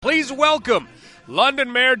Please welcome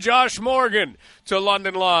London Mayor Josh Morgan to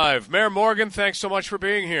London Live. Mayor Morgan, thanks so much for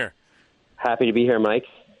being here. Happy to be here, Mike.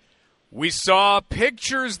 We saw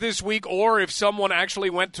pictures this week, or if someone actually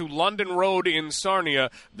went to London Road in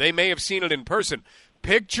Sarnia, they may have seen it in person.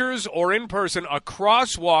 Pictures or in person, a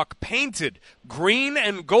crosswalk painted green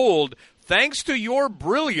and gold, thanks to your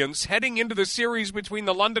brilliance heading into the series between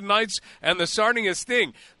the London Knights and the Sarnia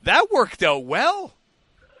Sting. That worked out well.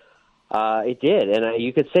 It did, and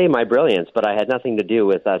you could say my brilliance, but I had nothing to do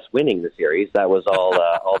with us winning the series. That was all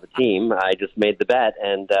the team. I just made the bet,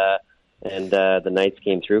 and the Knights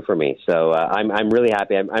came through for me. So I'm really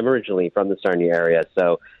happy. I'm originally from the Sarnia area,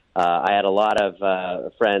 so I had a lot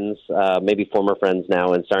of friends, maybe former friends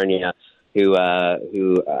now in Sarnia, who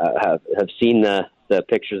have seen the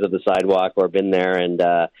pictures of the sidewalk or been there, and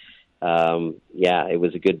it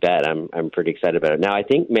was a good bet. I'm pretty excited about it. Now, I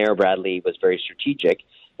think Mayor Bradley was very strategic,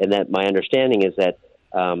 and that my understanding is that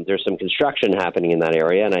there's some construction happening in that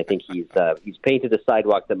area, and I think he's painted a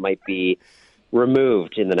sidewalk that might be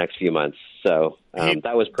removed in the next few months. So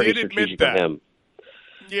that was pretty strategic of him.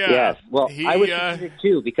 Yeah. Yes. Well, I was strategic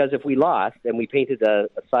too, because if we lost and we painted a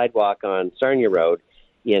sidewalk on Sarnia Road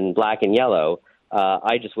in black and yellow,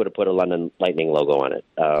 I just would have put a London Lightning logo on it,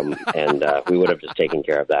 and we would have just taken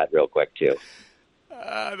care of that real quick too.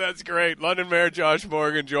 That's great. London Mayor Josh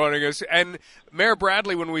Morgan joining us. And Mayor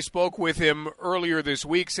Bradley, when we spoke with him earlier this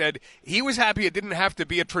week, said he was happy it didn't have to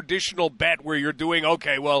be a traditional bet where you're doing,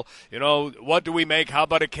 okay, well, what do we make? How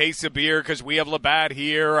about a case of beer because we have Labatt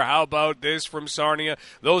here? Or how about this from Sarnia?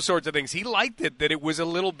 Those sorts of things. He liked it that it was a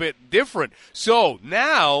little bit different. So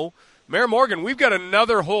now, Mayor Morgan, we've got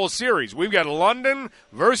another whole series. We've got London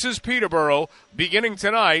versus Peterborough beginning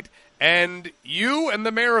tonight, and you and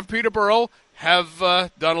the Mayor of Peterborough have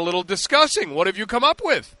done a little discussing. What have you come up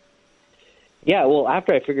with? Yeah, well,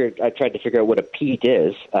 after I tried to figure out what a Pete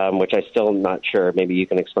is, which I still am not sure. Maybe you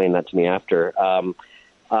can explain that to me after.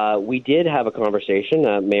 We did have a conversation,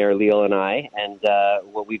 Mayor Leal and I, and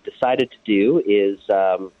what we've decided to do is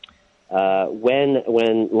when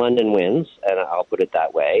London wins, and I'll put it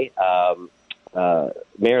that way,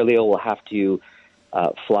 Mayor Leal will have to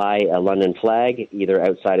fly a London flag either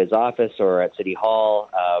outside his office or at City Hall,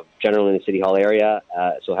 generally in the City Hall area.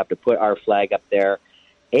 So we'll have to put our flag up there.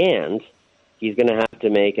 And he's going to have to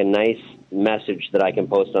make a nice message that I can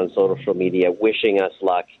post on social media wishing us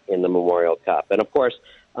luck in the Memorial Cup. And, of course,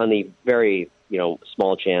 on the very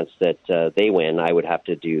small chance that they win, I would have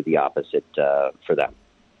to do the opposite for them.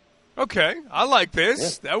 Okay, I like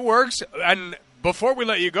this. Yeah. That works. And before we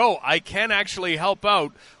let you go, I can actually help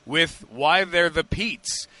out with why they're the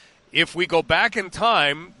Petes. If we go back in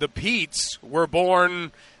time, the Petes were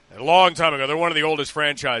born a long time ago. They're one of the oldest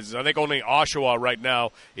franchises. I think only Oshawa right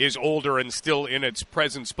now is older and still in its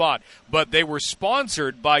present spot. But they were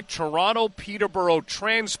sponsored by Toronto Peterborough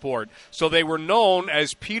Transport, so they were known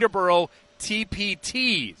as Peterborough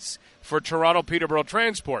TPTs. For Toronto Peterborough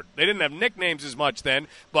Transport. They didn't have nicknames as much then,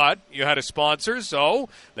 but you had a sponsor, so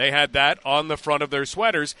they had that on the front of their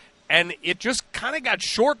sweaters, and it just kind of got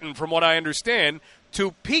shortened, from what I understand,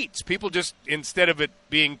 to Petes. People just, instead of it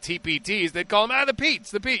being TPTs, they'd call them, the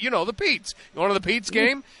Petes, the Petes. You going to the Petes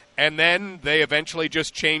game? And then they eventually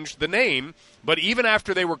just changed the name, but even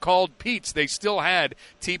after they were called Petes, they still had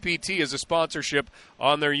TPT as a sponsorship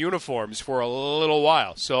on their uniforms for a little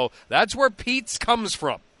while. So that's where Petes comes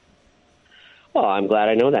from. Well, I'm glad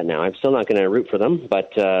I know that now. I'm still not going to root for them,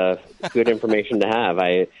 but good information to have.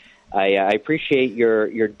 I appreciate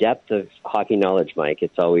your depth of hockey knowledge, Mike.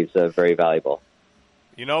 It's always very valuable.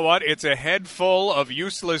 You know what? It's a head full of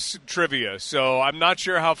useless trivia, so I'm not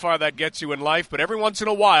sure how far that gets you in life, but every once in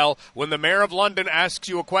a while, when the Mayor of London asks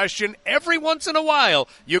you a question, every once in a while,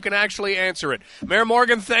 you can actually answer it. Mayor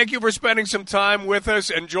Morgan, thank you for spending some time with us.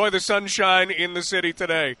 Enjoy the sunshine in the city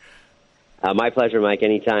today. My pleasure, Mike,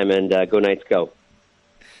 anytime, and go Knights, go.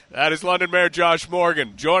 That is London Mayor Josh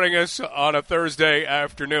Morgan joining us on a Thursday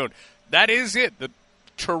afternoon. That is it, the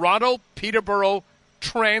Toronto Peterborough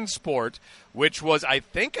Transport, which was, I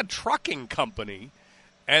think, a trucking company,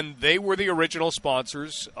 and they were the original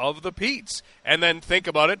sponsors of the Petes. And then think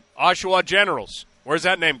about it, Oshawa Generals. Where's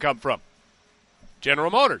that name come from? General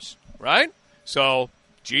Motors, right? So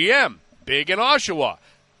GM, big in Oshawa.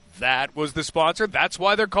 That was the sponsor. That's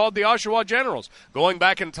why they're called the Oshawa Generals. Going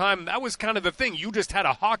back in time, that was kind of the thing. You just had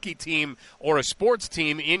a hockey team or a sports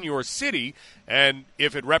team in your city, and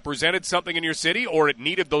if it represented something in your city or it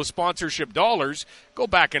needed those sponsorship dollars, go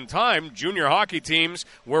back in time, junior hockey teams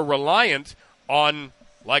were reliant on,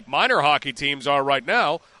 like minor hockey teams are right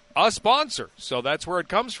now, a sponsor. So that's where it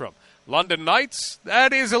comes from. London Knights,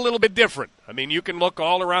 that is a little bit different. I mean, you can look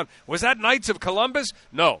all around. Was that Knights of Columbus?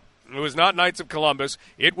 No, it was not Knights of Columbus.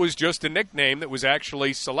 It was just a nickname that was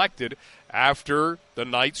actually selected after the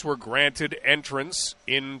Knights were granted entrance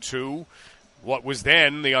into what was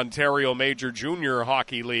then the Ontario Major Junior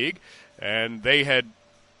Hockey League, and they had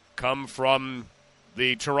come from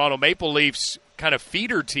the Toronto Maple Leafs kind of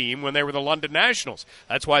feeder team when they were the London Nationals.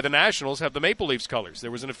 That's why the Nationals have the Maple Leafs colors.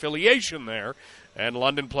 There was an affiliation there, and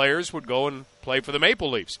London players would go and play for the Maple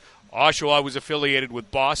Leafs. Oshawa was affiliated with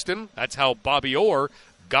Boston. That's how Bobby Orr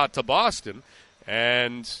got to Boston,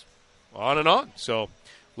 and on and on. So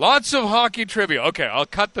lots of hockey trivia. Okay, I'll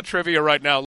cut the trivia right now.